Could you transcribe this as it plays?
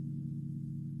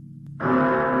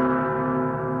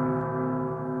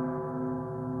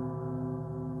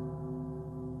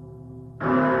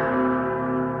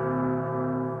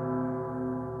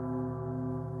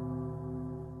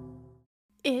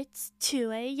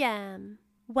2 a.m.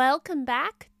 Welcome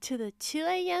back to the 2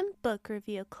 a.m. Book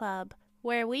Review Club,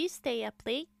 where we stay up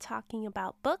late talking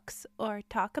about books or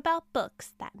talk about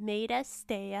books that made us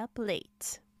stay up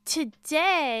late.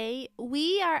 Today,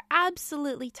 we are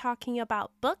absolutely talking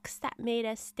about books that made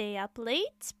us stay up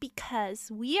late because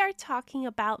we are talking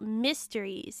about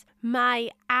mysteries, my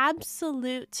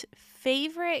absolute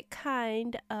favorite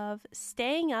kind of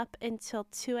staying up until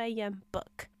 2 a.m.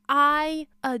 book. I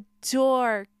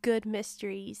adore good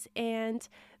mysteries, and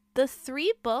the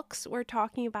 3 books we're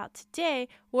talking about today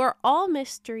were all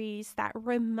mysteries that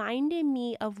reminded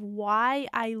me of why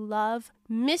I love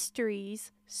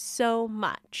mysteries so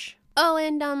much. Oh,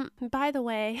 and by the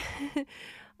way,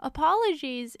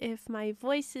 apologies if my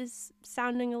voice is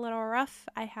sounding a little rough.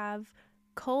 I have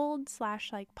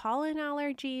cold/pollen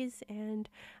allergies, and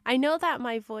I know that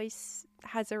my voice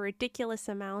has a ridiculous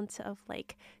amount of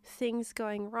things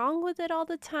going wrong with it all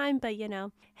the time, but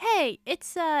hey,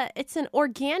 it's an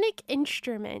organic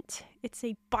instrument. It's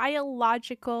a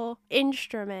biological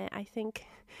instrument. I think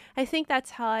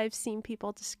that's how I've seen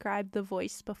people describe the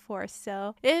voice before.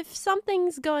 So if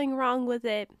something's going wrong with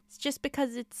it, it's just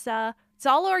because it's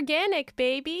all organic,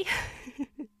 baby.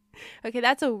 Okay,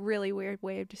 that's a really weird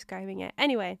way of describing it.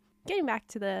 Anyway, getting back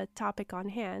to the topic on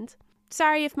hand.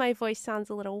 Sorry if my voice sounds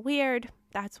a little weird.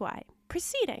 That's why.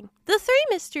 Proceeding. The 3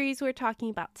 mysteries we're talking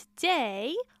about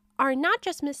today are not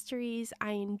just mysteries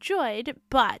I enjoyed,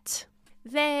 but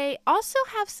they also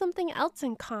have something else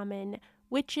in common,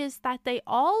 which is that they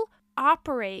all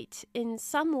operate in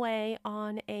some way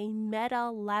on a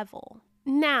meta level.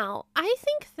 Now, I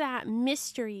think that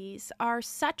mysteries are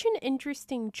such an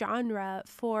interesting genre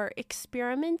for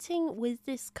experimenting with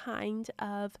this kind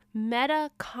of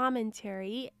meta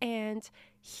commentary, and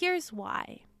here's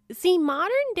why. The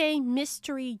modern day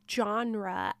mystery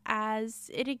genre as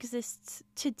it exists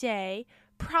today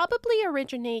probably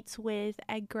originates with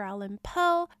Edgar Allan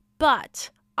Poe, but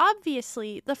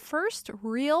obviously, the first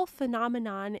real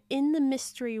phenomenon in the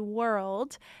mystery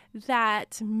world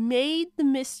that made the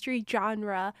mystery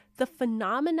genre the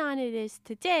phenomenon it is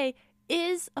today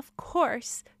is, of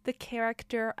course, the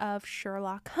character of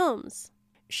Sherlock Holmes.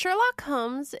 Sherlock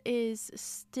Holmes is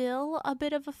still a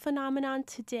bit of a phenomenon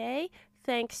today,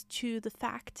 thanks to the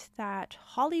fact that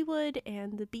Hollywood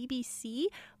and the BBC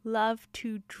love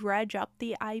to dredge up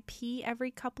the IP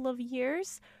every couple of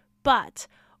years, but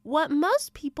what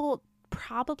most people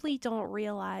probably don't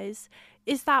realize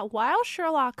is that while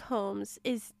Sherlock Holmes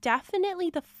is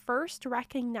definitely the first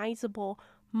recognizable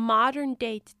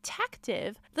modern-day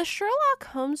detective, the Sherlock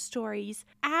Holmes stories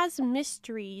as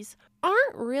mysteries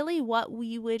aren't really what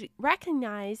we would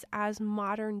recognize as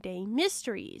modern-day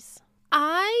mysteries.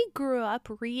 I grew up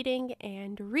reading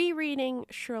and rereading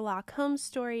Sherlock Holmes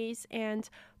stories, and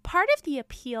part of the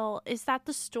appeal is that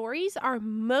the stories are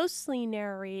mostly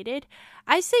narrated.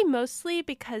 I say mostly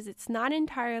because it's not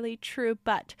entirely true,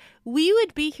 but we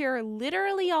would be here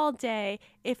literally all day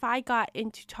if I got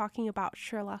into talking about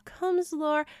Sherlock Holmes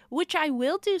lore, which I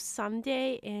will do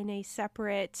someday in a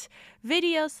separate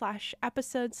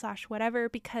video/episode/whatever,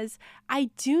 because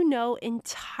I do know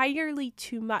entirely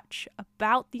too much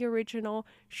about the original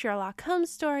Sherlock Holmes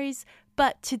stories,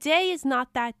 but today is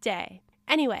not that day.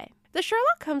 Anyway, the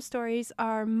Sherlock Holmes stories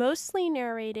are mostly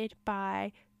narrated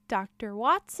by Dr.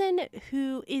 Watson,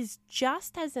 who is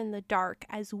just as in the dark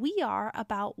as we are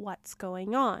about what's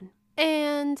going on.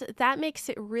 And that makes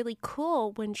it really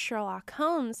cool when Sherlock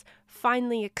Holmes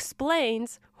finally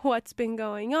explains what's been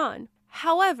going on.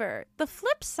 However, the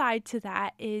flip side to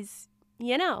that is,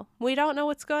 we don't know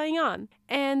what's going on.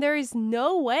 And there is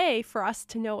no way for us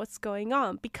to know what's going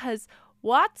on because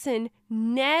Watson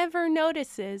never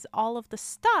notices all of the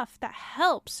stuff that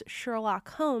helps Sherlock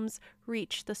Holmes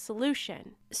reach the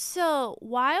solution. So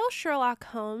while Sherlock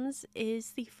Holmes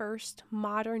is the first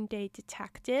modern-day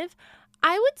detective,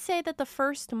 I would say that the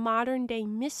first modern-day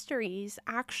mysteries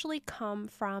actually come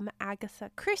from Agatha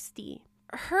Christie.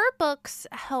 Her books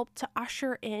helped to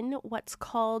usher in what's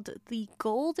called the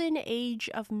golden age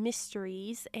of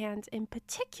mysteries, and in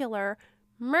particular,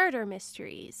 murder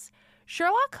mysteries.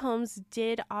 Sherlock Holmes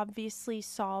did obviously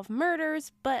solve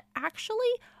murders, but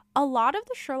actually a lot of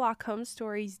the Sherlock Holmes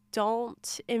stories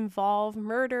don't involve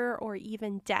murder or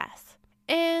even death.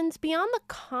 And beyond the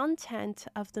content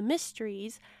of the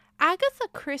mysteries, Agatha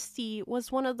Christie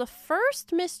was one of the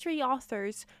first mystery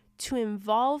authors to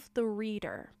involve the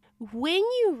reader. When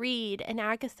you read an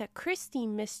Agatha Christie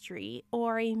mystery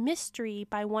or a mystery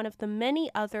by one of the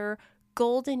many other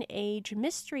Golden Age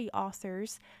mystery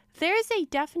authors, there's a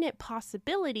definite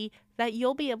possibility that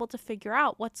you'll be able to figure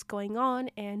out what's going on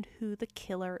and who the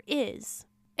killer is.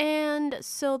 And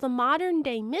so the modern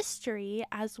day mystery,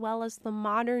 as well as the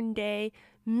modern day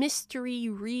mystery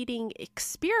reading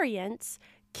experience,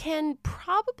 can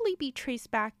probably be traced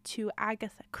back to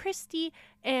Agatha Christie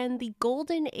and the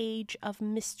golden age of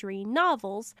mystery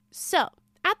novels. So,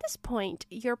 at this point,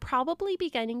 you're probably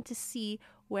beginning to see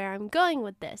where I'm going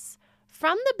with this.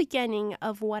 From the beginning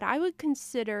of what I would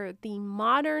consider the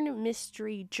modern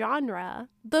mystery genre,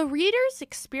 the reader's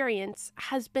experience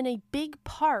has been a big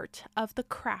part of the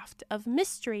craft of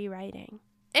mystery writing.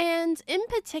 And in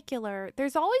particular,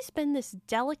 there's always been this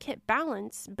delicate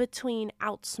balance between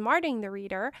outsmarting the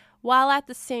reader while at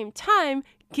the same time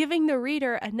giving the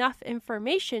reader enough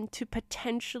information to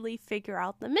potentially figure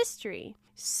out the mystery.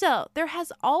 So there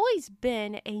has always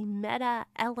been a meta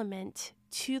element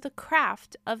to the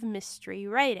craft of mystery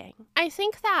writing. I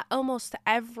think that almost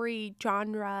every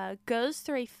genre goes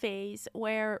through a phase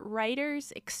where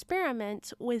writers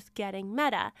experiment with getting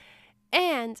meta.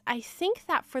 And I think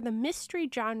that for the mystery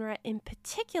genre in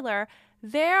particular,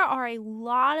 there are a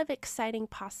lot of exciting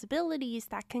possibilities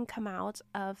that can come out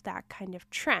of that kind of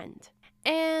trend.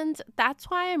 And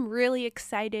that's why I'm really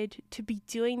excited to be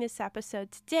doing this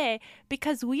episode today,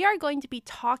 because we are going to be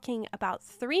talking about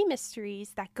 3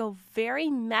 mysteries that go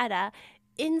very meta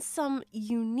in some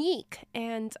unique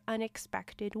and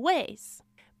unexpected ways.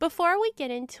 Before we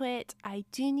get into it, I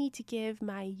do need to give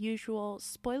my usual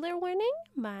spoiler warning,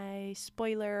 my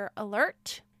spoiler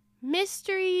alert.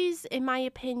 Mysteries, in my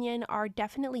opinion, are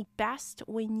definitely best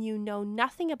when you know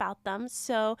nothing about them.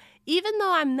 So even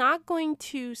though I'm not going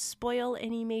to spoil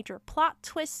any major plot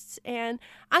twists, and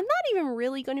I'm not even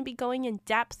really going to be going in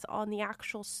depth on the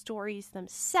actual stories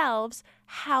themselves,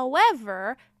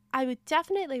 however, I would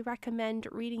definitely recommend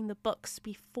reading the books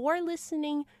before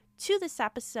listening to this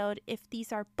episode if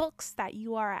these are books that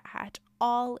you are at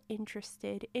all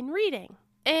interested in reading.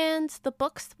 And the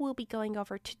books we'll be going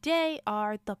over today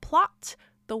are The Plot,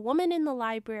 The Woman in the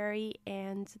Library,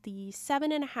 and The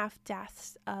 7.5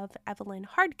 Deaths of Evelyn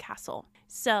Hardcastle.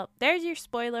 So there's your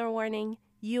spoiler warning.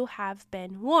 You have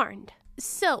been warned.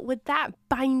 So with that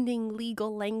binding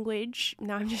legal language,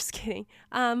 no, I'm just kidding.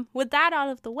 With that out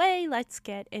of the way, let's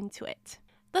get into it.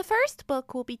 The first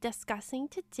book we'll be discussing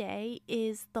today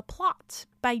is The Plot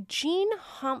by Jean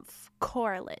Humph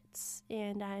Corlitz,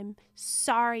 and I'm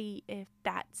sorry if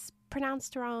that's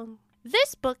pronounced wrong.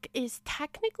 This book is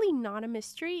technically not a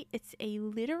mystery, it's a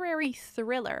literary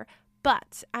thriller,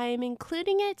 but I'm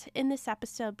including it in this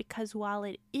episode because while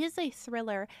it is a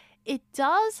thriller, it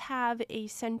does have a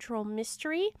central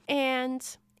mystery,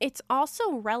 and it's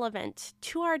also relevant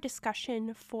to our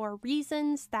discussion for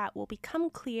reasons that will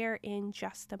become clear in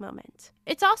just a moment.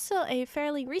 It's also a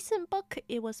fairly recent book.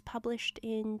 It was published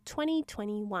in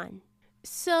 2021.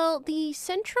 So the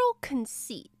central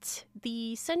conceit,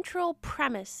 the central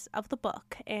premise of the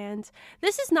book, and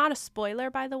this is not a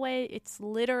spoiler, by the way, it's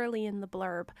literally in the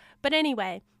blurb. But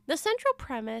anyway, the central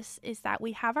premise is that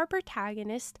we have our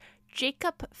protagonist,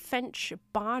 Jacob Finch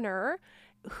Bonner,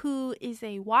 who is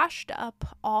a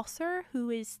washed-up author who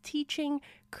is teaching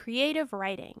creative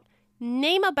writing.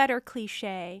 Name a better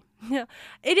cliche.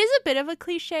 It is a bit of a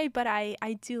cliche, but I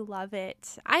do love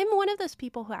it. I'm one of those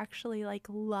people who actually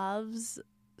loves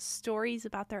stories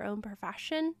about their own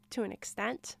profession to an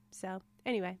extent. So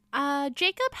anyway,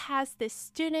 Jacob has this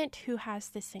student who has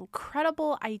this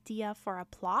incredible idea for a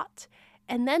plot,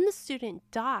 and then the student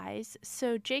dies,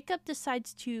 so Jacob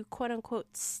decides to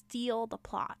quote-unquote steal the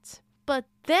plot. But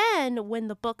then when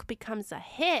the book becomes a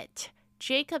hit,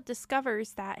 Jacob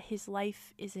discovers that his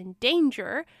life is in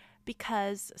danger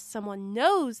because someone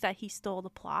knows that he stole the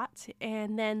plot.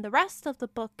 And then the rest of the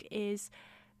book is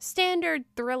standard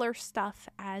thriller stuff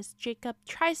as Jacob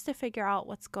tries to figure out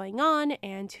what's going on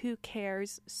and who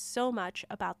cares so much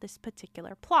about this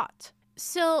particular plot.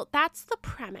 So that's the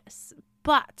premise.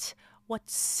 But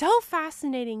what's so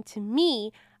fascinating to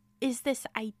me is this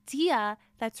idea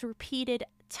that's repeated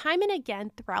time and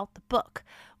again throughout the book,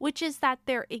 which is that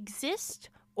there exist,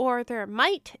 or there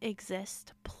might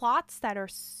exist, plots that are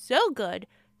so good,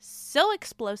 so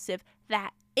explosive,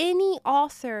 that any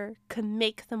author could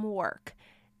make them work.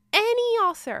 Any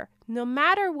author, no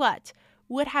matter what,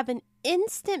 would have an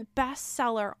instant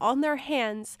bestseller on their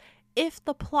hands if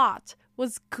the plot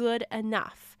was good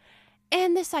enough.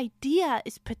 And this idea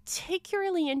is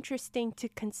particularly interesting to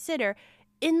consider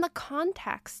in the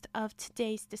context of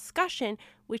today's discussion,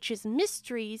 which is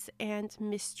mysteries and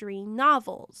mystery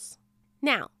novels.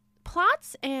 Now,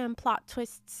 plots and plot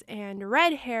twists and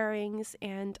red herrings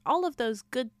and all of those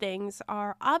good things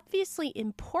are obviously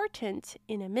important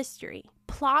in a mystery.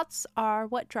 Plots are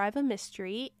what drive a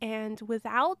mystery, and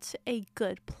without a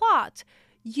good plot,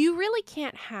 you really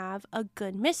can't have a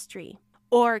good mystery.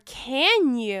 Or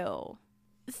can you?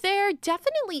 There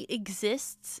definitely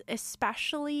exists,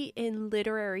 especially in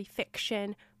literary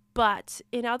fiction, but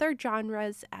in other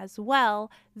genres as well,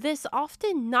 this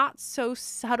often not so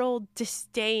subtle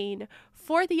disdain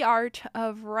for the art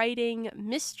of writing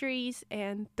mysteries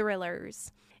and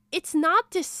thrillers. It's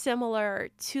not dissimilar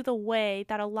to the way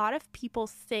that a lot of people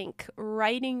think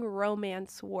writing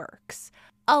romance works.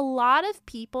 A lot of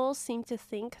people seem to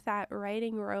think that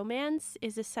writing romance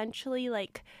is essentially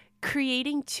like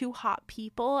creating two hot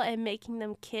people and making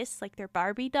them kiss like they're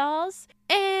Barbie dolls.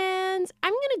 And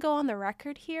I'm going to go on the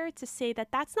record here to say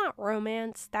that that's not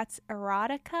romance, that's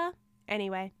erotica.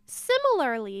 Anyway,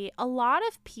 similarly, a lot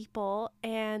of people,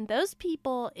 and those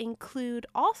people include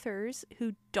authors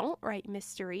who don't write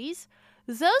mysteries,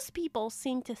 those people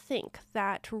seem to think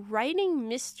that writing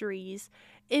mysteries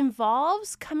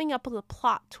involves coming up with a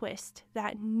plot twist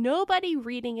that nobody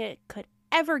reading it could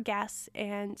ever guess,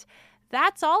 and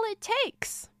that's all it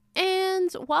takes.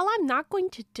 And while I'm not going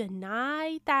to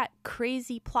deny that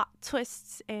crazy plot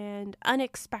twists and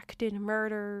unexpected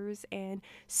murders and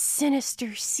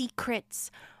sinister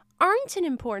secrets aren't an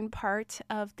important part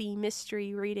of the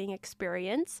mystery reading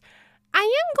experience, I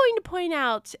am going to point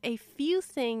out a few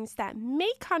things that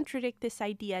may contradict this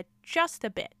idea just a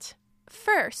bit.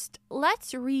 First,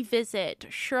 let's revisit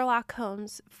Sherlock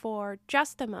Holmes for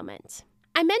just a moment.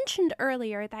 I mentioned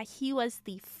earlier that he was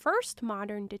the first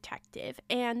modern detective,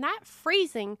 and that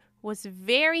phrasing was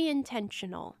very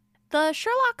intentional. The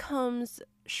Sherlock Holmes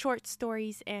short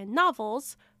stories and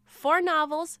novels, 4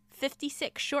 novels,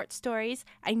 56 short stories.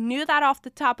 I knew that off the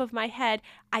top of my head.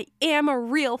 I am a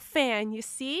real fan, you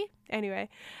see? Anyway,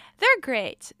 they're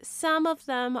great. Some of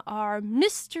them are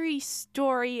mystery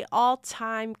story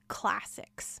all-time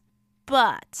classics.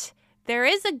 But there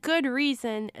is a good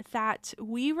reason that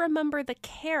we remember the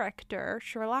character,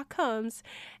 Sherlock Holmes,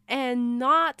 and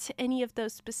not any of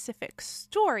those specific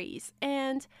stories.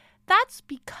 And that's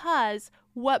because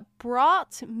what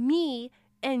brought me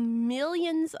and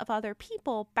millions of other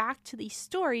people back to these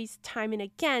stories time and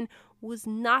again was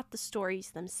not the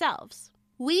stories themselves.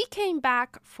 We came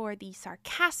back for the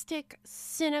sarcastic,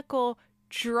 cynical,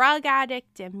 drug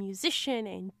addict and musician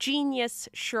and genius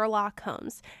Sherlock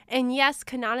Holmes. And yes,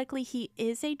 canonically, he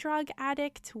is a drug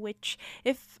addict, which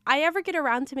if I ever get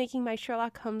around to making my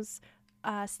Sherlock Holmes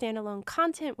standalone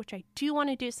content, which I do want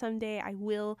to do someday, I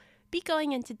will be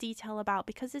going into detail about,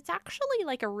 because it's actually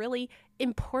like a really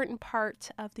important part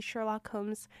of the Sherlock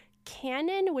Holmes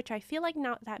canon, which I feel like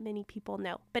not that many people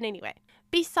know. But anyway,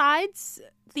 besides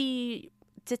the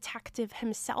detective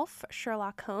himself,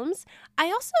 Sherlock Holmes, I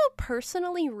also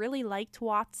personally really liked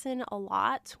Watson a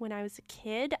lot when I was a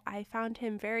kid. I found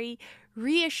him very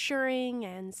reassuring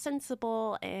and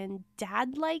sensible and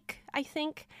dad-like, I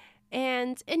think.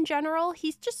 And in general,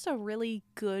 he's just a really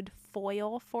good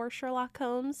foil for Sherlock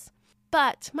Holmes.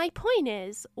 But my point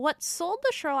is, what sold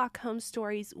the Sherlock Holmes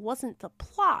stories wasn't the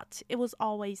plot, it was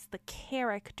always the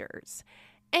characters.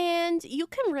 And you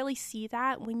can really see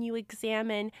that when you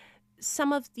examine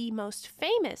some of the most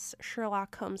famous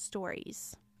Sherlock Holmes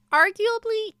stories.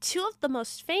 Arguably, 2 of the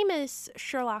most famous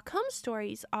Sherlock Holmes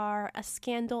stories are A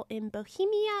Scandal in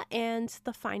Bohemia and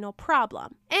The Final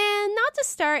Problem. And not to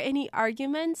start any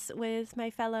arguments with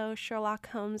my fellow Sherlock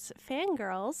Holmes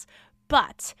fangirls,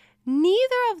 but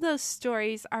neither of those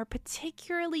stories are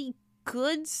particularly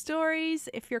good stories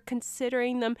if you're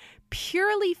considering them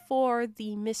purely for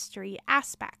the mystery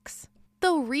aspects.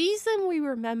 The reason we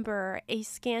remember A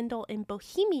Scandal in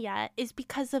Bohemia is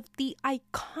because of the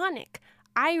iconic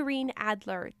Irene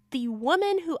Adler, the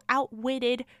woman who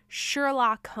outwitted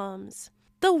Sherlock Holmes.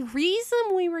 The reason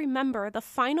we remember The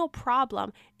Final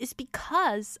Problem is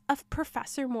because of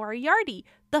Professor Moriarty,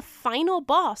 the final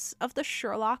boss of the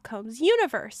Sherlock Holmes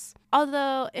universe.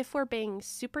 Although, if we're being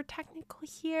super technical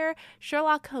here,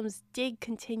 Sherlock Holmes did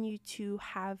continue to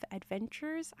have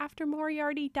adventures after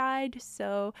Moriarty died,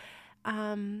 so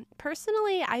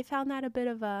personally, I found that a bit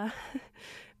of a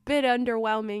bit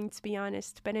underwhelming, to be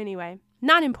honest. But anyway,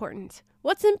 not important.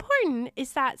 What's important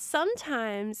is that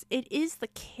sometimes it is the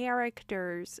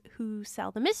characters who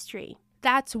sell the mystery.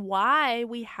 That's why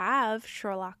we have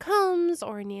Sherlock Holmes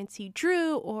or Nancy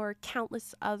Drew or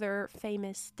countless other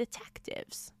famous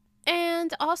detectives.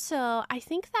 And also, I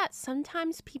think that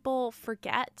sometimes people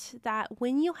forget that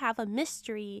when you have a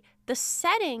mystery, the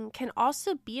setting can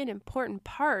also be an important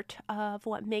part of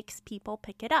what makes people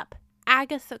pick it up.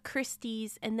 Agatha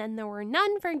Christie's And Then There Were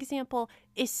None, for example,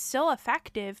 is so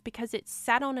effective because it's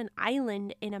set on an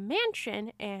island in a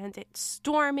mansion and it's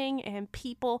storming and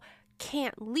people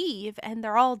can't leave and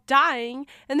they're all dying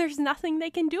and there's nothing they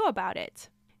can do about it.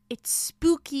 It's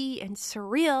spooky and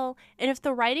surreal, and if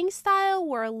the writing style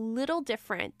were a little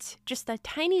different, just a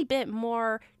tiny bit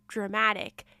more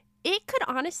dramatic, it could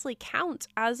honestly count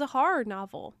as a horror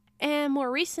novel. And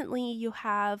more recently, you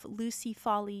have Lucy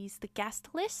Foley's The Guest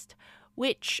List,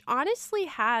 which honestly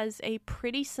has a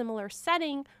pretty similar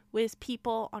setting with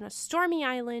people on a stormy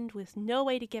island with no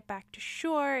way to get back to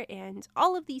shore, and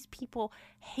all of these people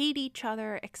hate each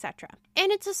other, etc.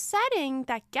 And it's a setting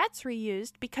that gets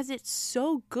reused because it's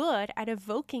so good at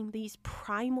evoking these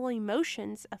primal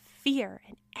emotions of fear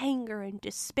and anger and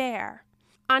despair.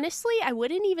 Honestly, I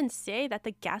wouldn't even say that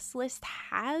The Guest List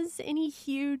has any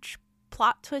huge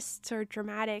plot twists or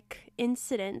dramatic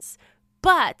incidents,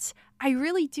 but I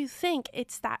really do think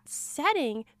it's that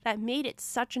setting that made it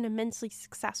such an immensely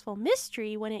successful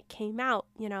mystery when it came out,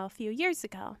 a few years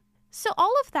ago. So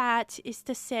all of that is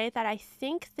to say that I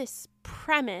think this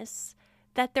premise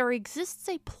that there exists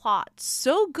a plot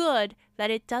so good that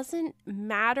it doesn't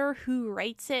matter who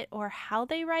writes it or how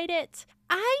they write it,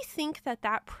 I think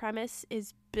that premise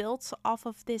is built off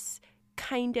of this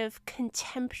kind of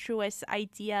contemptuous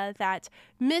idea that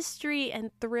mystery and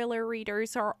thriller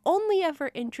readers are only ever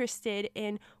interested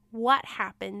in what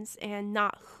happens and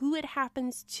not who it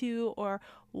happens to or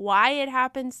why it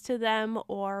happens to them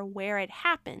or where it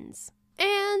happens.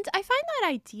 And I find that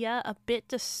idea a bit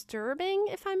disturbing,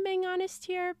 if I'm being honest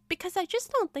here, because I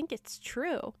just don't think it's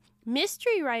true.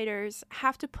 Mystery writers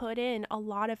have to put in a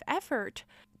lot of effort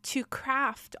to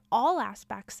craft all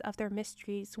aspects of their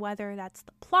mysteries, whether that's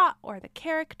the plot or the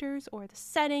characters or the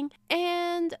setting.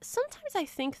 And sometimes I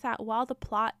think that while the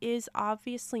plot is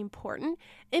obviously important,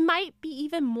 it might be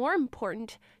even more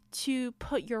important to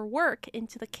put your work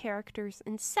into the characters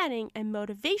and setting and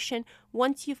motivation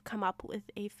once you've come up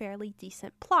with a fairly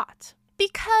decent plot.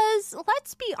 Because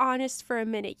let's be honest for a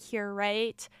minute here,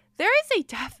 right? There is a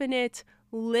definite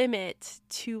limit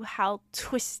to how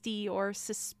twisty or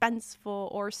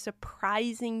suspenseful or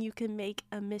surprising you can make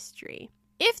a mystery.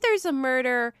 If there's a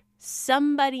murder,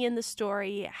 somebody in the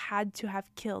story had to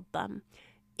have killed them.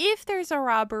 If there's a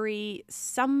robbery,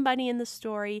 somebody in the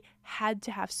story had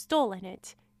to have stolen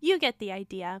it. You get the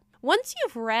idea. Once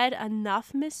you've read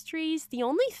enough mysteries, the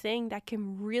only thing that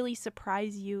can really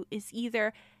surprise you is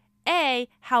either A,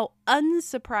 how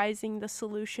unsurprising the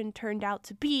solution turned out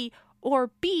to be,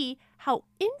 or B, how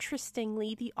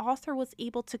interestingly the author was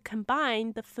able to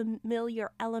combine the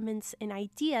familiar elements and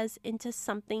ideas into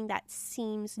something that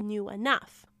seems new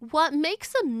enough. What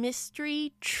makes a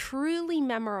mystery truly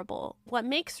memorable, what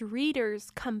makes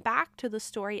readers come back to the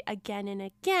story again and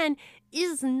again,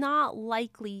 is not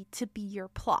likely to be your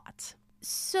plot.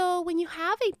 So when you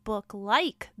have a book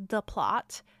like The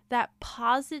Plot that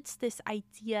posits this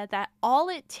idea that all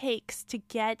it takes to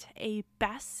get a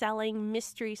best-selling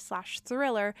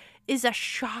mystery/thriller is a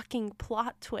shocking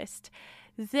plot twist,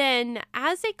 then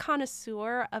as a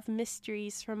connoisseur of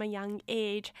mysteries from a young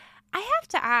age, I have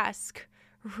to ask,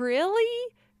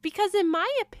 really? Because in my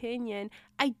opinion,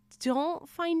 I don't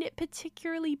find it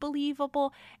particularly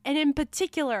believable, and in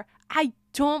particular, I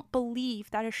don't believe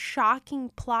that a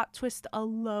shocking plot twist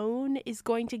alone is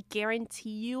going to guarantee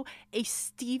you a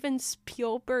Steven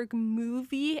Spielberg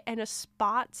movie and a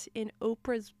spot in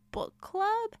Oprah's book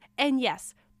club. And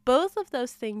yes, both of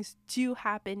those things do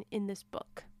happen in this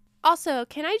book. Also,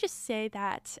 can I just say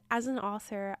that as an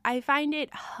author, I find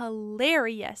it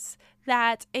hilarious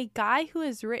that a guy who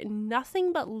has written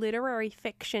nothing but literary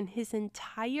fiction his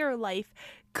entire life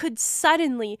could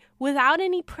suddenly, without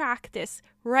any practice,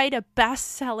 write a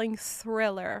best-selling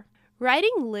thriller.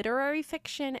 Writing literary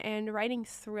fiction and writing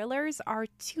thrillers are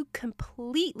two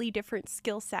completely different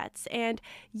skill sets. And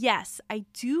yes, I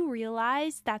do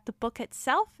realize that the book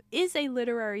itself is a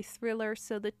literary thriller,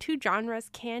 so the two genres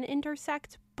can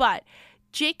intersect, but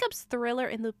Jacob's thriller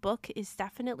in the book is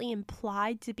definitely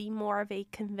implied to be more of a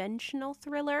conventional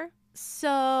thriller.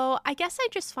 So I guess I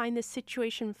just find this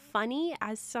situation funny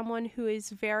as someone who is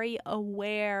very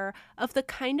aware of the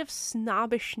kind of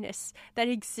snobbishness that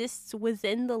exists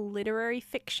within the literary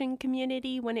fiction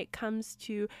community when it comes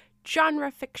to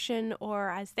genre fiction,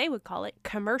 or as they would call it,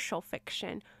 commercial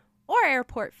fiction or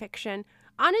airport fiction.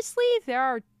 Honestly, there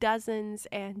are dozens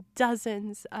and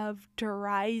dozens of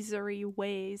derisory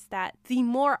ways that the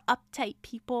more uptight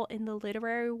people in the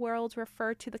literary world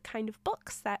refer to the kind of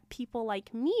books that people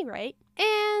like me write.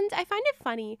 And I find it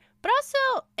funny, but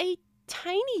also a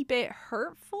tiny bit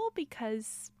hurtful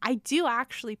because I do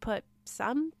actually put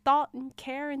some thought and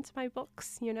care into my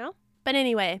books, you know? But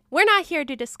anyway, we're not here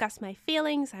to discuss my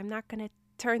feelings. I'm not going to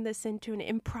turn this into an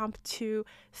impromptu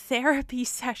therapy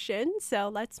session, so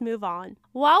let's move on.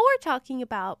 While we're talking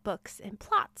about books and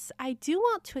plots, I do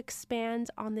want to expand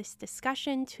on this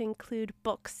discussion to include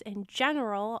books in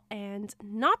general and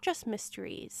not just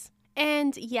mysteries.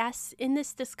 And yes, in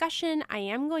this discussion, I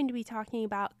am going to be talking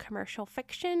about commercial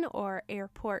fiction or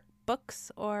airport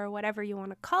books or whatever you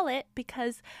want to call it,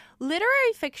 because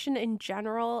literary fiction in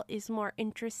general is more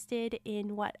interested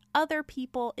in what other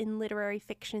people in literary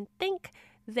fiction think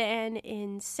than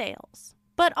in sales.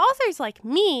 But authors like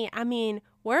me,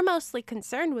 we're mostly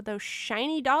concerned with those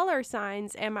shiny dollar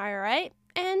signs, am I right?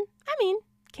 And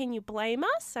can you blame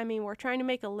us? We're trying to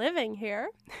make a living here.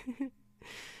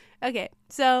 Okay,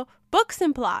 so books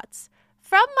and plots.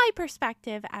 From my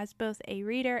perspective as both a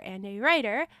reader and a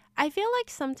writer, I feel like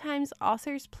sometimes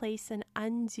authors place an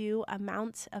undue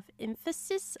amount of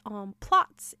emphasis on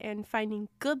plots and finding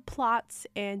good plots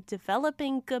and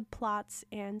developing good plots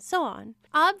and so on.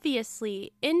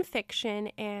 Obviously, in fiction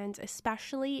and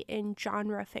especially in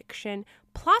genre fiction,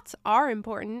 plots are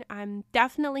important. I'm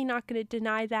definitely not going to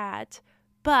deny that.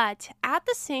 But at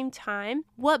the same time,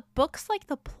 what books like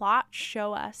The Plot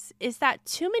show us is that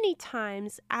too many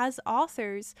times as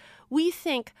authors, we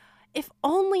think, if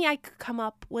only I could come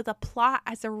up with a plot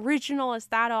as original as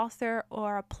that author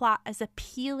or a plot as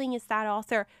appealing as that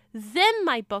author, then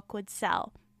my book would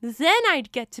sell. Then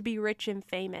I'd get to be rich and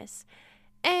famous.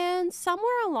 And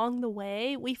somewhere along the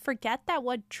way, we forget that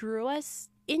what drew us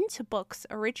into books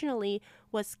originally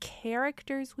was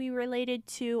characters we related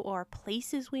to or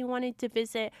places we wanted to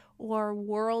visit or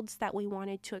worlds that we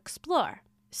wanted to explore.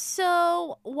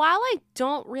 So while I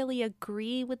don't really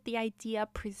agree with the idea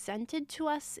presented to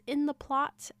us in The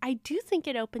Plot, I do think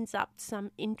it opens up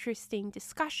some interesting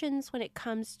discussions when it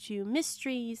comes to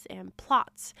mysteries and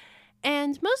plots,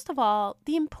 and most of all,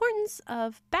 the importance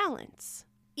of balance.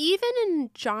 Even in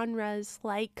genres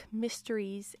like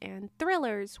mysteries and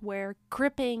thrillers, where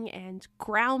gripping and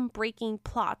groundbreaking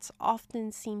plots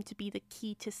often seem to be the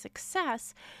key to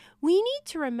success, we need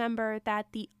to remember that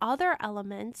the other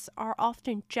elements are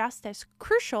often just as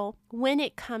crucial when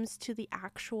it comes to the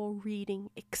actual reading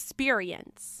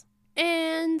experience.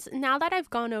 And now that I've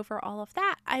gone over all of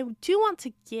that, I do want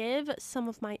to give some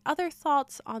of my other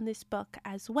thoughts on this book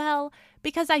as well,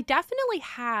 because I definitely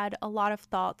had a lot of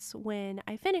thoughts when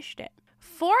I finished it.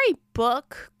 For a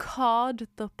book called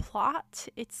The Plot,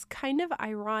 it's kind of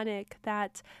ironic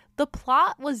that the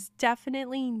plot was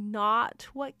definitely not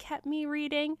what kept me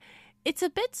reading. It's a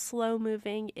bit slow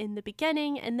moving in the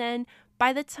beginning, and then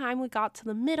by the time we got to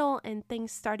the middle and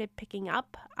things started picking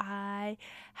up, I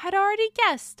had already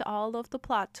guessed all of the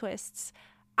plot twists.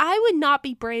 I would not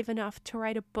be brave enough to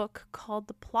write a book called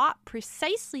The Plot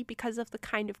precisely because of the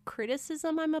kind of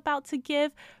criticism I'm about to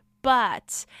give,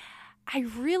 but I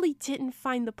really didn't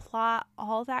find the plot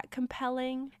all that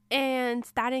compelling, and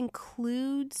that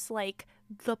includes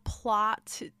the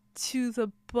plot to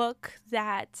the book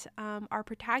that our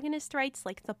protagonist writes,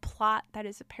 the plot that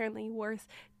is apparently worth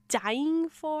dying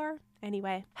for.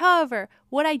 Anyway, however,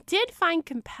 what I did find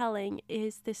compelling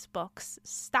is this book's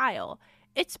style.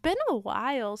 It's been a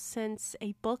while since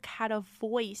a book had a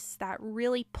voice that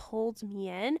really pulled me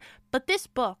in, but this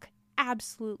book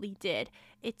absolutely did.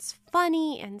 It's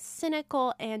funny and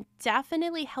cynical and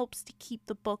definitely helps to keep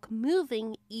the book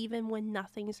moving even when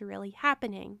nothing's really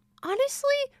happening.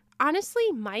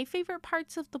 Honestly, my favorite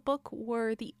parts of the book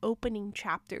were the opening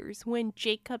chapters when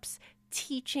Jacob's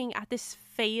teaching at this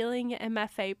failing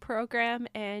MFA program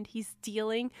and he's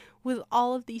dealing with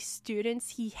all of these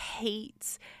students he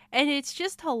hates, and it's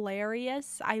just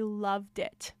hilarious. I loved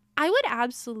it. I would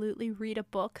absolutely read a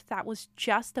book that was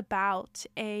just about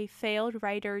a failed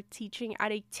writer teaching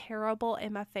at a terrible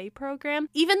MFA program,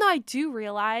 even though I do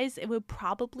realize it would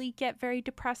probably get very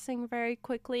depressing very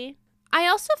quickly. I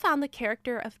also found the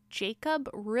character of Jacob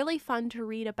really fun to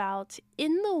read about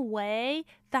in the way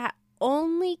that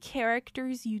only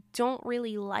characters you don't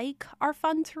really like are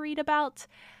fun to read about.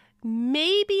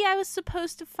 Maybe I was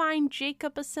supposed to find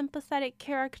Jacob a sympathetic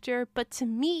character, but to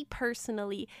me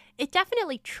personally, it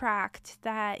definitely tracked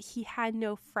that he had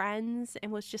no friends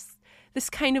and was just this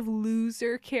kind of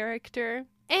loser character.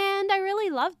 And I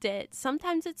really loved it.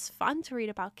 Sometimes it's fun to read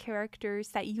about characters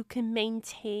that you can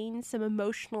maintain some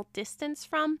emotional distance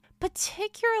from,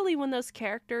 particularly when those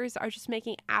characters are just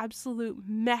making absolute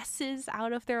messes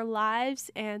out of their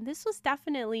lives, and this was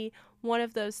definitely one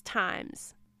of those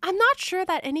times. I'm not sure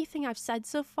that anything I've said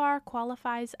so far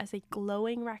qualifies as a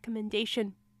glowing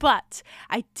recommendation, but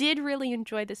I did really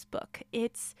enjoy this book.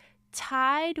 It's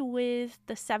tied with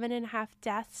the 7.5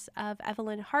 Deaths of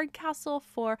Evelyn Hardcastle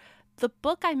for the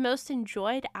book I most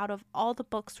enjoyed out of all the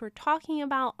books we're talking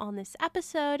about on this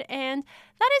episode, and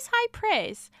that is high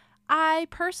praise. I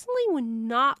personally would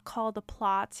not call the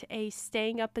plot a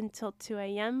staying up until 2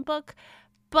 a.m. book,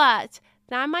 but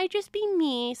that might just be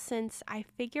me since I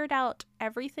figured out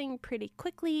everything pretty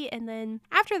quickly, and then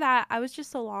after that, I was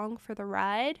just along for the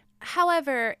ride.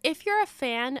 However, if you're a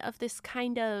fan of this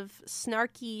kind of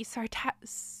snarky,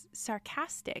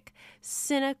 sarcastic,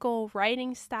 cynical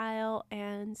writing style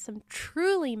and some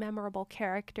truly memorable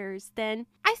characters, then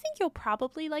I think you'll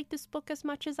probably like this book as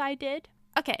much as I did.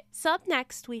 Okay, so up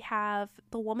next we have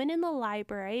The Woman in the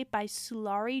Library by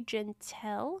Sulari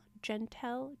Gentile.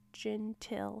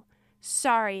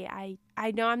 Sorry,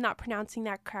 I know I'm not pronouncing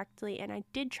that correctly, and I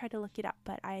did try to look it up,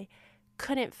 but I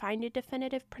couldn't find a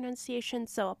definitive pronunciation,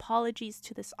 so apologies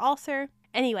to this author.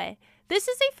 Anyway, this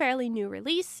is a fairly new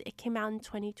release. It came out in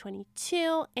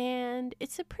 2022, and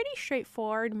it's a pretty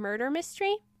straightforward murder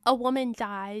mystery. A woman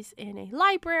dies in a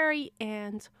library,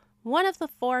 and one of the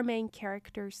 4 main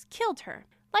characters killed her.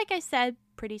 Like I said,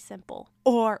 pretty simple.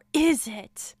 Or is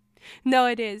it? No,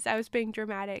 it is. I was being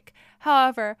dramatic.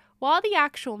 However, while the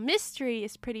actual mystery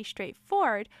is pretty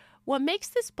straightforward, what makes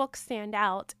this book stand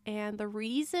out, and the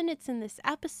reason it's in this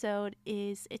episode,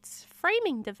 is its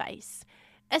framing device.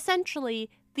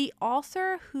 Essentially, the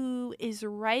author who is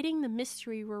writing the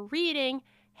mystery we're reading,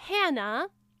 Hannah,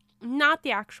 not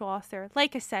the actual author.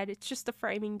 Like I said, it's just a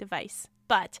framing device.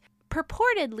 But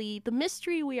purportedly, the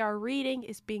mystery we are reading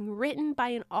is being written by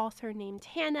an author named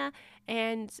Hannah,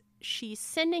 and she's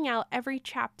sending out every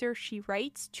chapter she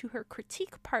writes to her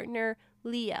critique partner,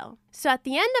 Leo. So at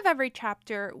the end of every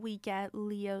chapter, we get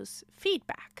Leo's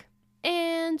feedback.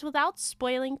 And without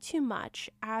spoiling too much,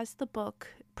 as the book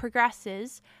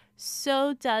progresses,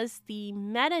 so does the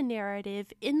meta-narrative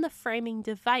in the framing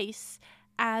device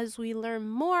as we learn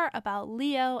more about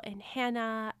Leo and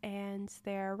Hannah and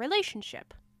their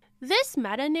relationship. This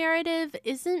meta-narrative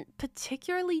isn't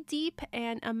particularly deep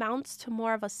and amounts to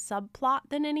more of a subplot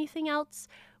than anything else,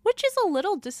 which is a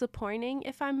little disappointing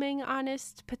if I'm being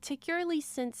honest, particularly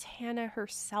since Hannah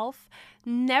herself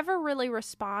never really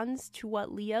responds to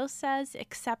what Leo says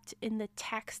except in the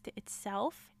text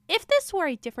itself. If this were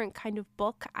a different kind of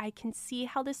book, I can see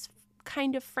how this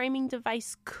kind of framing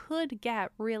device could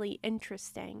get really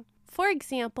interesting. For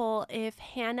example, if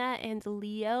Hannah and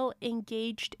Leo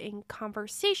engaged in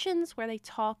conversations where they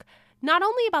talk not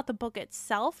only about the book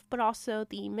itself, but also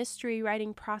the mystery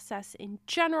writing process in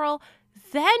general,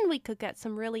 then we could get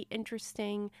some really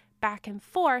interesting back and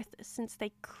forth since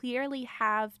they clearly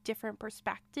have different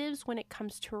perspectives when it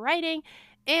comes to writing,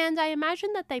 and I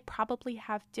imagine that they probably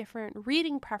have different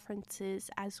reading preferences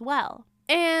as well.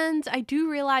 And I do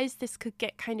realize this could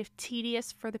get kind of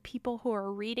tedious for the people who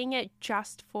are reading it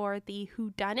just for the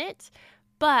whodunit,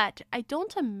 but I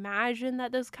don't imagine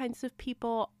that those kinds of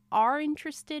people are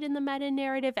interested in the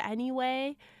meta-narrative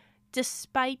anyway,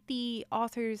 despite the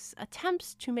author's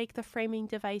attempts to make the framing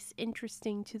device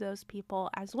interesting to those people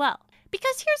as well.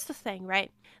 Because here's the thing, right?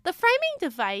 The framing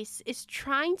device is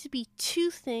trying to be 2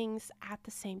 things at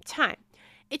the same time.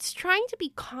 It's trying to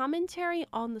be commentary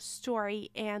on the story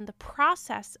and the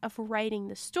process of writing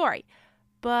the story.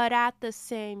 But at the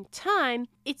same time,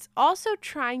 it's also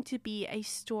trying to be a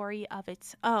story of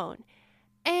its own.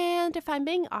 And if I'm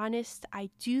being honest, I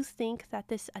do think that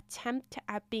this attempt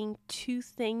at being 2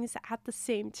 things at the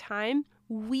same time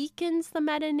weakens the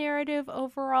meta-narrative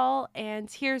overall, and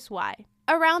here's why.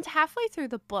 Around halfway through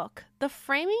the book, the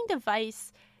framing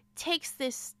device takes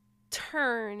this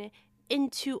turn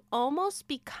into almost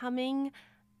becoming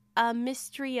a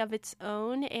mystery of its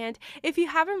own, and if you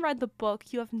haven't read the book,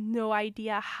 you have no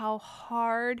idea how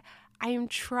hard I am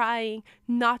trying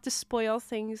not to spoil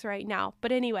things right now.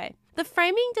 But anyway, the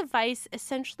framing device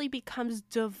essentially becomes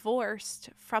divorced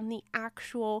from the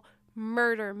actual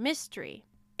murder mystery.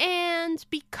 And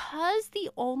because the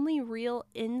only real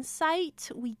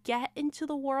insight we get into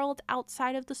the world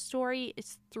outside of the story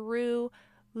is through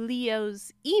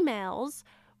Leo's emails,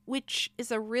 which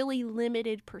is a really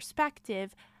limited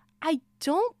perspective, I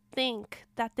don't think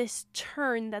that this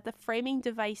turn that the framing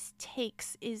device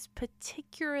takes is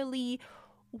particularly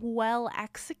well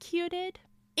executed.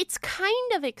 It's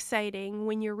kind of exciting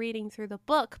when you're reading through the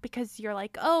book because you're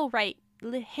like, oh, right,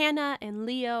 Hannah and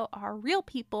Leo are real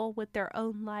people with their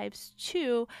own lives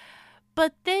too.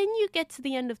 But then you get to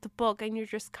the end of the book and you're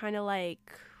just kind of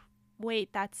like, wait,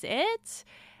 that's it?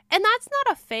 And that's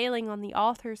not a failing on the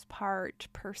author's part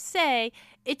per se.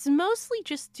 It's mostly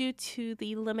just due to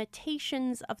the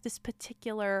limitations of this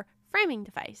particular framing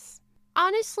device.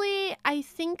 Honestly, I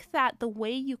think that the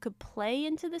way you could play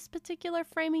into this particular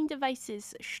framing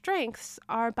device's strengths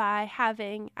are by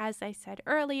having, as I said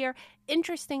earlier,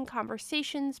 interesting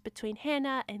conversations between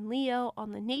Hannah and Leo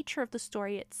on the nature of the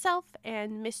story itself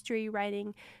and mystery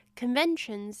writing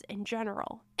conventions in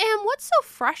general. And what's so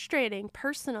frustrating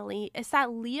personally is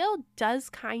that Leo does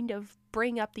kind of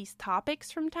bring up these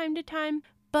topics from time to time,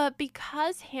 but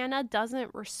because Hannah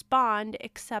doesn't respond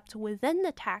except within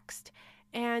the text,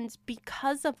 and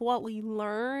because of what we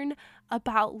learn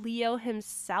about Leo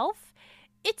himself,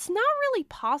 it's not really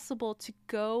possible to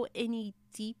go any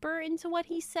deeper into what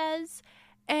he says.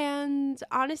 And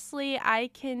honestly, I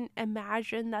can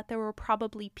imagine that there were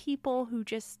probably people who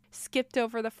just skipped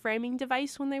over the framing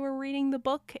device when they were reading the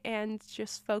book and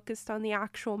just focused on the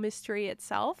actual mystery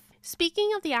itself.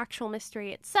 Speaking of the actual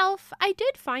mystery itself, I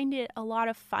did find it a lot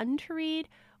of fun to read.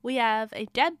 We have a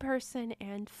dead person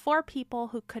and 4 people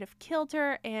who could have killed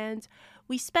her, and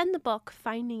we spend the book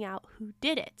finding out who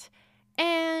did it.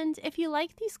 And if you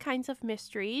like these kinds of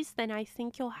mysteries, then I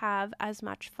think you'll have as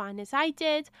much fun as I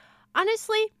did.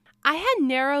 Honestly, I had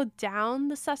narrowed down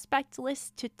the suspect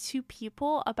list to 2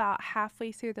 people about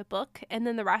halfway through the book, and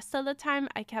then the rest of the time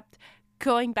I kept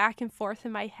going back and forth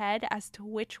in my head as to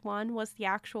which one was the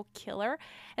actual killer.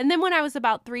 And then when I was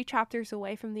about 3 chapters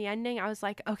away from the ending, I was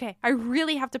like, okay, I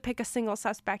really have to pick a single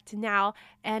suspect now.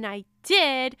 And I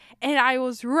did, and I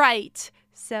was right.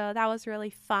 So that was really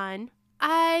fun.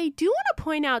 I do want to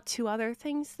point out 2 other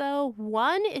things though.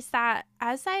 One is that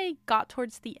as I got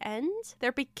towards the end,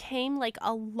 there became like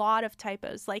a lot of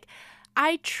typos. Like,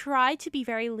 I try to be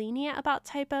very lenient about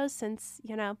typos since,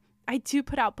 I do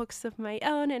put out books of my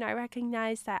own, and I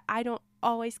recognize that I don't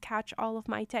always catch all of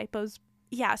my typos.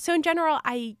 Yeah, so in general,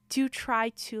 I do try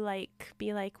to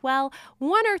be like, well,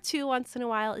 1 or 2 once in a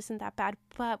while isn't that bad.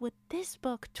 But with this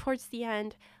book, towards the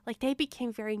end, they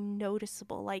became very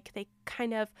noticeable. They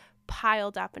kind of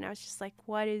piled up, and I was just like,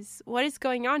 what is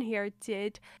going on here?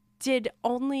 Did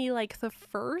only the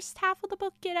first half of the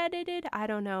book get edited? I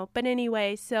don't know. But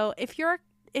anyway, so if you're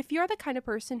the kind of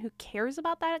person who cares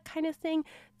about that kind of thing,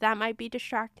 that might be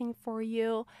distracting for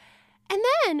you. And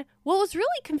then what was really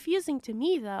confusing to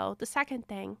me, though, the second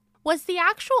thing, was the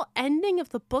actual ending of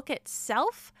the book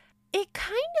itself. It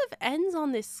kind of ends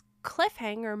on this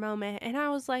cliffhanger moment, and I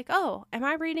was like, oh, am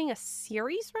I reading a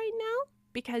series right now?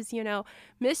 Because,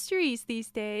 mysteries these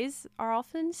days are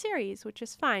often series, which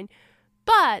is fine.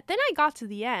 But then I got to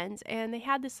the end, and they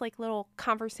had this little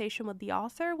conversation with the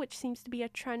author, which seems to be a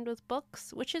trend with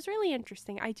books, which is really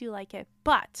interesting. I do like it.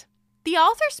 But the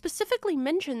author specifically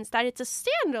mentions that it's a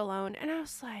standalone, and I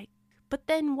was like, but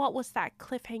then what was that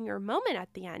cliffhanger moment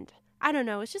at the end? I don't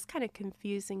know. It's just kind of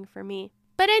confusing for me.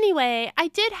 But anyway, I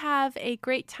did have a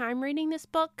great time reading this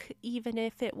book, even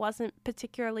if it wasn't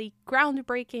particularly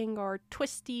groundbreaking or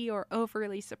twisty or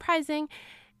overly surprising.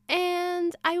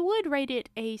 And I would rate it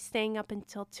a staying up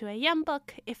until 2 a.m.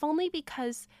 book, if only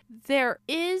because there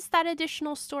is that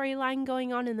additional storyline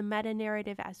going on in the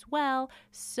meta-narrative as well,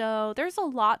 so there's a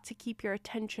lot to keep your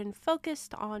attention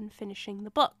focused on finishing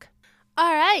the book.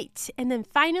 All right, and then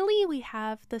finally we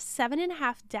have The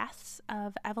 7.5 Deaths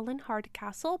of Evelyn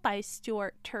Hardcastle by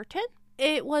Stuart Turton.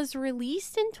 It was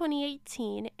released in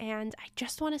 2018, and I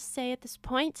just want to say at this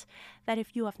point that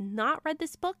if you have not read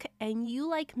this book and you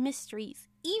like mysteries,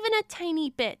 even a tiny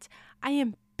bit, I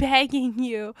am begging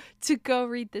you to go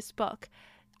read this book.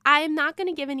 I'm not going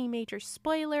to give any major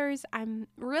spoilers. I'm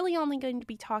really only going to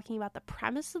be talking about the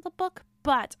premise of the book,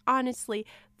 but honestly,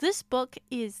 this book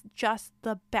is just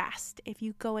the best. If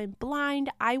you go in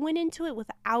blind, I went into it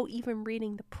without even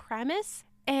reading the premise,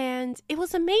 and it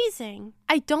was amazing.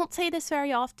 I don't say this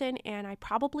very often, and I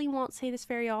probably won't say this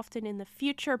very often in the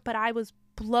future, but I was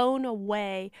blown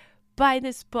away by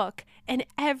this book in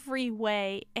every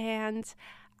way, and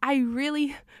I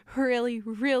really, really,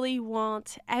 really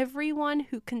want everyone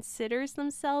who considers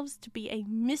themselves to be a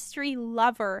mystery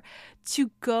lover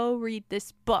to go read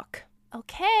this book.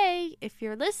 Okay, if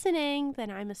you're listening, then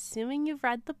I'm assuming you've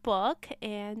read the book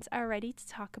and are ready to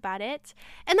talk about it.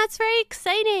 And that's very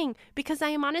exciting because I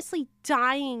am honestly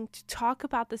dying to talk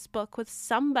about this book with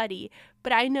somebody,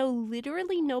 but I know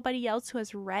literally nobody else who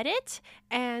has read it,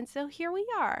 and so here we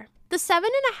are. The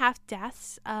 7.5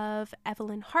 Deaths of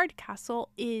Evelyn Hardcastle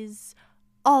is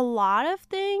a lot of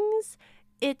things.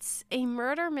 It's a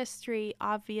murder mystery,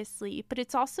 obviously, but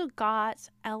it's also got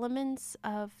elements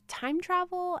of time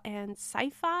travel and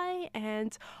sci-fi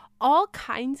and all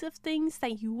kinds of things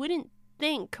that you wouldn't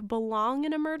think belong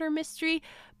in a murder mystery,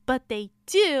 but they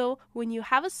do when you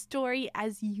have a story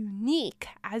as unique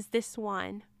as this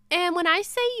one. And when I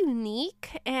say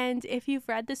unique, and if you've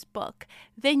read this book,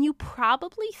 then you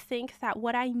probably think that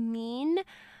what I mean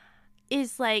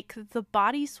is like the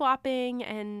body swapping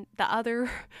and the other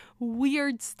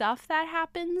weird stuff that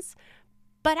happens.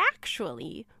 But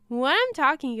actually, what I'm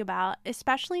talking about,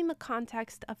 especially in the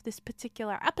context of this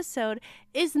particular episode,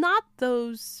 is not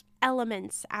those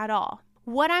elements at all.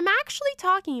 What I'm actually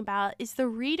talking about is the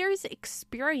reader's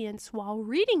experience while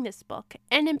reading this book,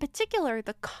 and in particular,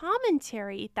 the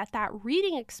commentary that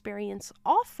reading experience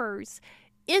offers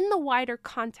in the wider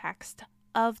context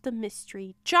of the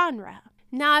mystery genre.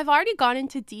 Now, I've already gone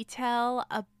into detail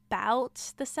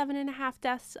about the 7.5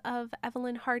 Deaths of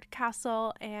Evelyn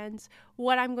Hardcastle and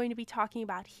what I'm going to be talking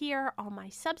about here on my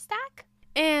Substack.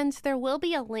 And there will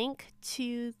be a link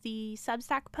to the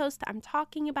Substack post I'm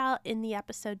talking about in the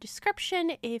episode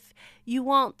description if you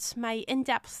want my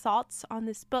in-depth thoughts on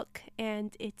this book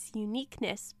and its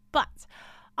uniqueness. But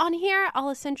on here, I'll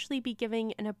essentially be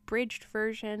giving an abridged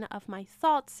version of my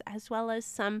thoughts as well as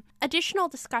some additional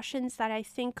discussions that I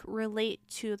think relate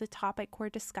to the topic we're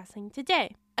discussing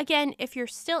today. Again, if you're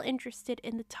still interested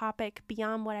in the topic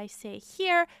beyond what I say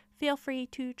here, feel free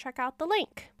to check out the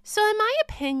link. So in my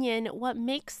opinion, what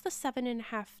makes the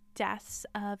 7.5 Deaths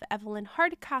of Evelyn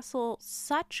Hardcastle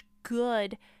such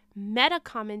good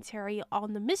meta-commentary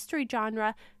on the mystery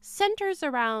genre centers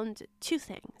around two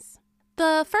things.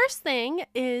 The first thing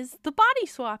is the body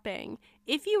swapping.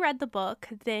 If you read the book,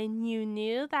 then you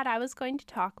knew that I was going to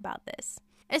talk about this.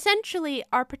 Essentially,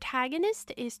 our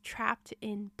protagonist is trapped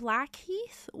in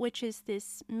Blackheath, which is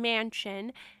this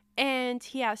mansion, and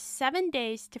he has 7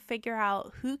 days to figure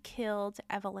out who killed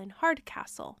Evelyn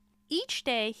Hardcastle. Each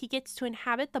day, he gets to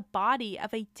inhabit the body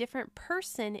of a different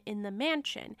person in the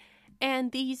mansion,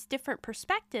 and these different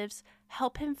perspectives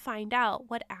help him find out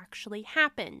what actually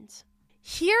happened.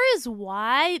 Here is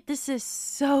why this is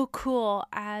so cool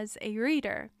as a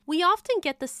reader. We often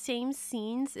get the same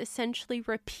scenes essentially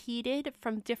repeated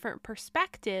from different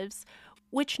perspectives,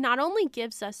 which not only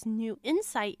gives us new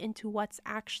insight into what's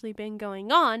actually been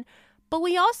going on, but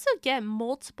we also get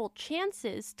multiple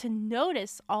chances to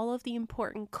notice all of the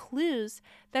important clues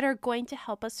that are going to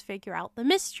help us figure out the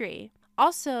mystery.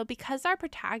 Also, because our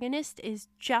protagonist is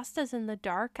just as in the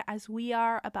dark as we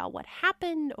are about what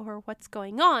happened or what's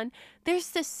going on,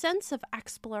 there's this sense of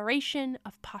exploration,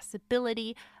 of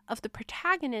possibility, of the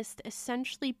protagonist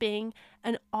essentially being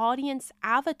an audience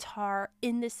avatar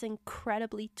in this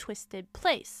incredibly twisted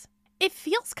place. It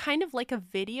feels kind of like a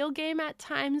video game at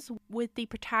times, with the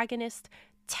protagonist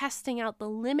testing out the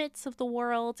limits of the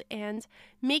world and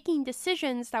making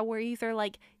decisions that were either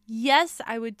like, yes,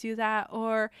 I would do that,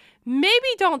 or maybe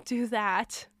don't do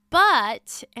that.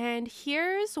 But, and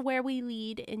here's where we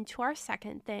lead into our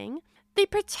second thing, the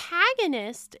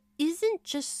protagonist isn't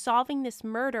just solving this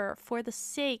murder for the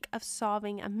sake of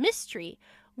solving a mystery.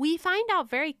 We find out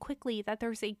very quickly that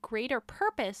there's a greater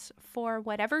purpose for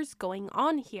whatever's going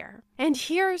on here. And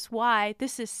here's why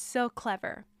this is so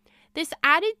clever. This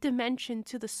added dimension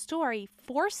to the story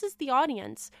forces the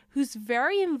audience, who's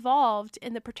very involved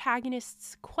in the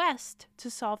protagonist's quest to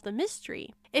solve the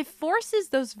mystery. It forces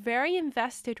those very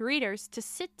invested readers to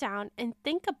sit down and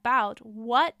think about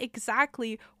what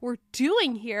exactly we're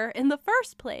doing here in the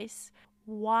first place.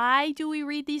 Why do we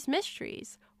read these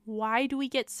mysteries? Why do we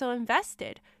get so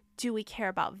invested? Do we care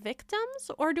about victims,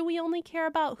 or do we only care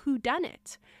about who done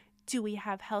it? Do we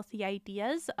have healthy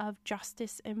ideas of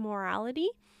justice and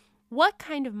morality? What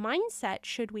kind of mindset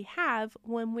should we have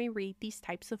when we read these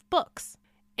types of books?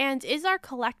 And is our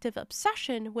collective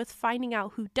obsession with finding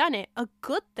out who done it a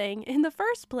good thing in the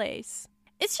first place?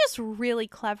 It's just really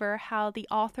clever how the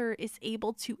author is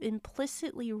able to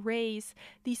implicitly raise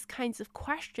these kinds of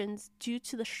questions due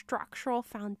to the structural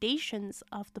foundations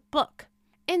of the book.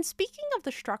 And speaking of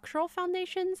the structural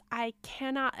foundations, I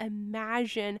cannot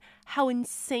imagine how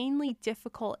insanely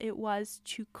difficult it was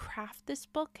to craft this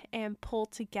book and pull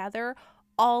together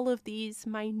all of these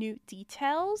minute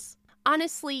details.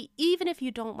 Honestly, even if you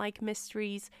don't like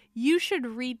mysteries, you should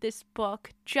read this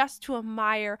book just to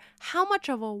admire how much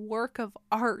of a work of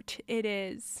art it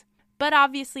is. But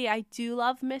obviously, I do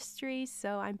love mysteries,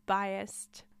 so I'm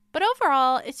biased. But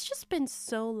overall, it's just been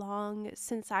so long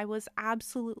since I was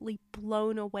absolutely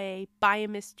blown away by a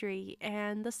mystery,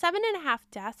 and the 7.5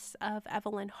 Deaths of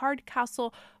Evelyn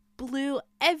Hardcastle blew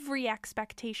every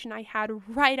expectation I had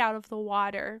right out of the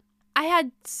water. I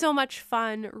had so much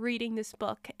fun reading this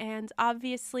book, and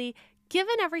obviously,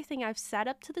 given everything I've said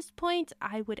up to this point,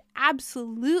 I would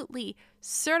absolutely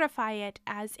certify it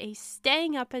as a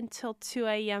staying up until 2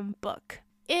 a.m. book.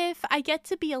 If I get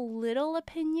to be a little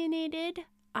opinionated,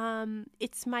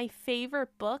 It's my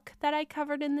favorite book that I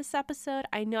covered in this episode.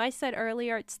 I know I said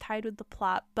earlier it's tied with the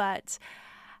plot, but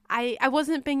I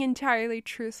wasn't being entirely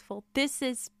truthful. This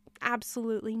is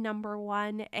absolutely number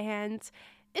one, and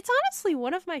it's honestly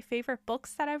one of my favorite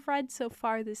books that I've read so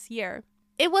far this year.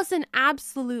 It was an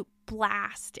absolute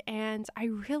blast, and I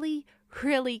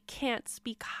really can't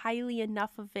speak highly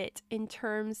enough of it in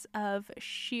terms of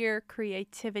sheer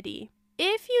creativity.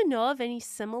 If you know of any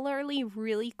similarly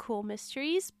really cool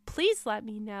mysteries, please let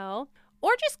me know.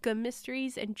 Or just good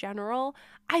mysteries in general.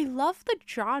 I love the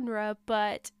genre,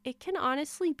 but it can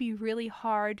honestly be really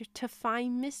hard to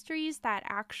find mysteries that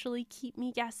actually keep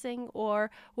me guessing or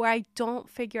where I don't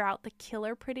figure out the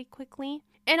killer pretty quickly.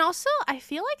 And also, I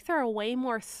feel like there are way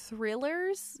more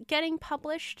thrillers getting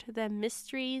published than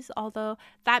mysteries, although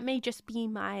that may just be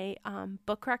my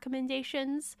book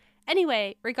recommendations.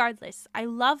 Anyway, regardless, I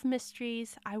love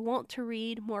mysteries. I want to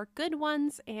read more good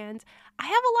ones, and I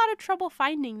have a lot of trouble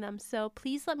finding them, so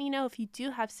please let me know if you do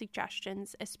have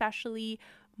suggestions, especially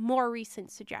more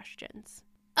recent suggestions.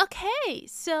 Okay,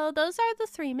 so those are the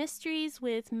 3 mysteries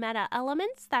with meta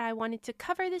elements that I wanted to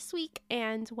cover this week,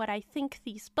 and what I think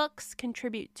these books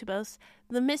contribute to both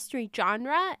the mystery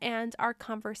genre and our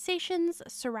conversations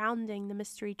surrounding the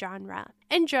mystery genre.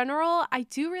 In general, I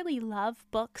do really love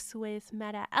books with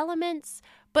meta elements,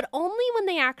 but only when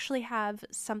they actually have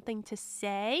something to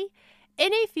say.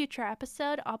 In a future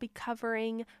episode, I'll be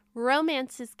covering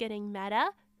romances getting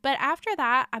meta. But after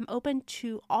that, I'm open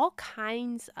to all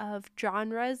kinds of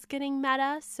genres getting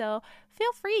meta, so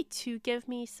feel free to give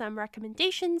me some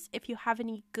recommendations if you have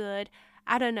any good,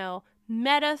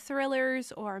 meta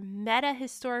thrillers or meta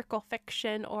historical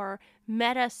fiction or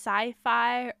meta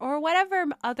sci-fi or whatever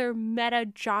other meta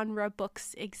genre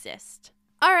books exist.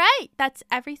 All right, that's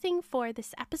everything for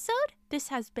this episode. This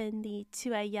has been the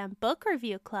 2 a.m. Book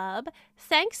Review Club.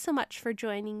 Thanks so much for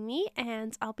joining me,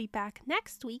 and I'll be back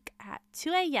next week at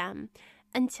 2 a.m.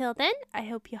 Until then, I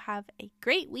hope you have a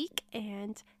great week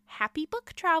and happy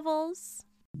book travels.